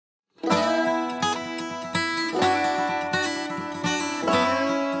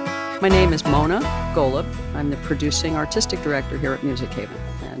My name is Mona Golub. I'm the producing artistic director here at Music Haven.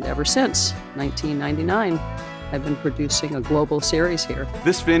 And ever since 1999, I've been producing a global series here.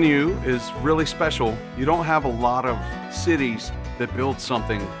 This venue is really special. You don't have a lot of cities that build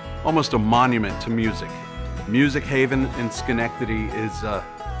something, almost a monument to music. Music Haven in Schenectady is a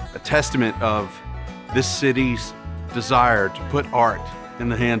testament of this city's desire to put art in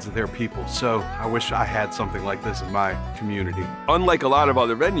the hands of their people. So I wish I had something like this in my community. Unlike a lot of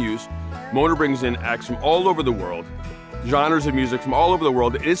other venues, Mona brings in acts from all over the world, genres of music from all over the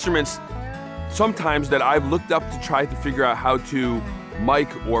world, instruments sometimes that I've looked up to try to figure out how to mic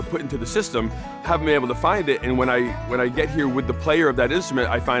or put into the system, haven't been able to find it, and when I get here with the player of that instrument,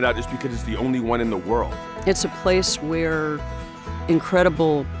 I find out it's because it's the only one in the world. It's a place where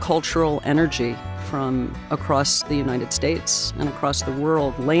incredible cultural energy from across the United States and across the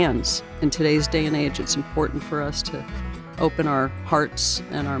world lands. In today's day and age, it's important for us to open our hearts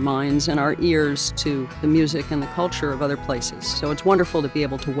and our minds and our ears to the music and the culture of other places. So it's wonderful to be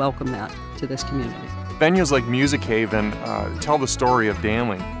able to welcome that to this community. Venues like Music Haven tell the story of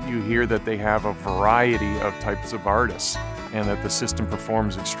Danley. You hear that they have a variety of types of artists and that the system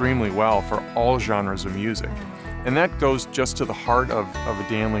performs extremely well for all genres of music. And that goes just to the heart of a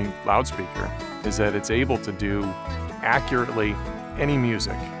Danley loudspeaker, is that it's able to do accurately any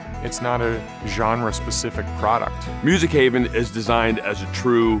music. It's not a genre-specific product. Music Haven is designed as a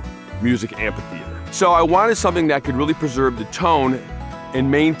true music amphitheater. So I wanted something that could really preserve the tone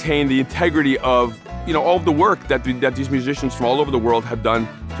and maintain the integrity of all of the work that these musicians from all over the world have done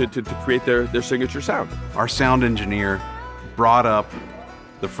to create their signature sound. Our sound engineer brought up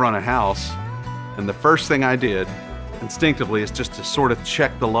the front of house, and the first thing I did instinctively is just to sort of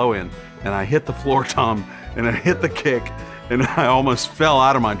check the low end, and I hit the floor tom and I hit the kick, and I almost fell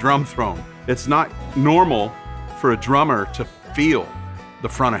out of my drum throne. It's not normal for a drummer to feel the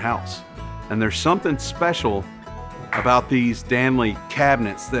front of house, and there's something special about these Danley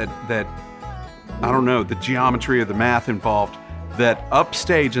cabinets that I don't know, the geometry of the math involved, that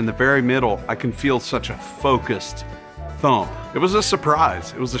upstage in the very middle, I can feel such a focused thump. It was a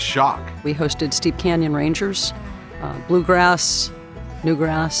surprise, it was a shock. We hosted Steep Canyon Rangers, bluegrass,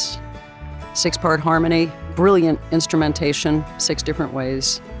 newgrass, 6-part harmony, brilliant instrumentation, 6 different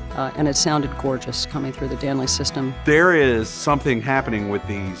ways, and it sounded gorgeous coming through the Danley system. There is something happening with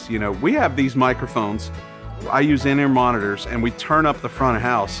these. We have these microphones, I use in-ear monitors, and we turn up the front of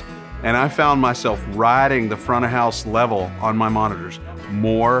house, and I found myself riding the front of house level on my monitors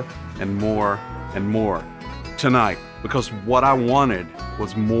more and more and more tonight, because what I wanted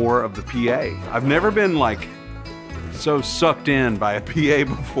was more of the PA. I've never been so sucked in by a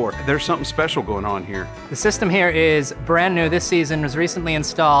PA before. There's something special going on here. The system here is brand new this season, was recently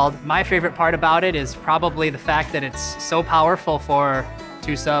installed. My favorite part about it is probably the fact that it's so powerful for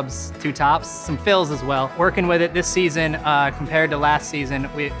 2 subs, 2 tops, some fills as well. Working with it this season compared to last season,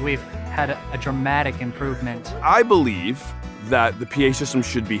 we've had a dramatic improvement. I believe that the PA system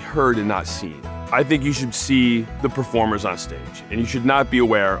should be heard and not seen. I think you should see the performers on stage, and you should not be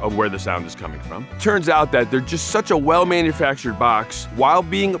aware of where the sound is coming from. Turns out that they're just such a well-manufactured box while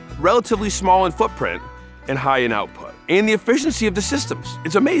being relatively small in footprint and high in output. And the efficiency of the systems,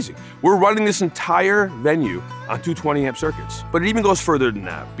 it's amazing. We're running this entire venue on 220 amp circuits. But it even goes further than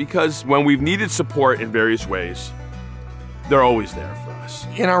that, because when we've needed support in various ways, they're always there for us.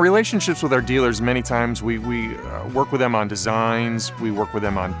 In our relationships with our dealers, many times we work with them on designs, we work with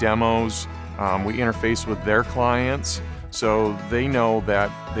them on demos, we interface with their clients, so they know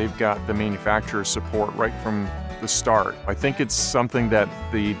that they've got the manufacturer's support right from the start. I think it's something that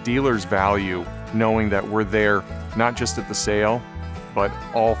the dealers value, knowing that we're there not just at the sale, but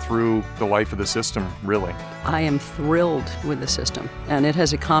all through the life of the system, really. I am thrilled with the system, and it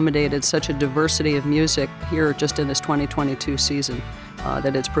has accommodated such a diversity of music here just in this 2022 season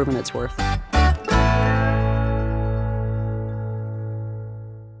that it's proven its worth.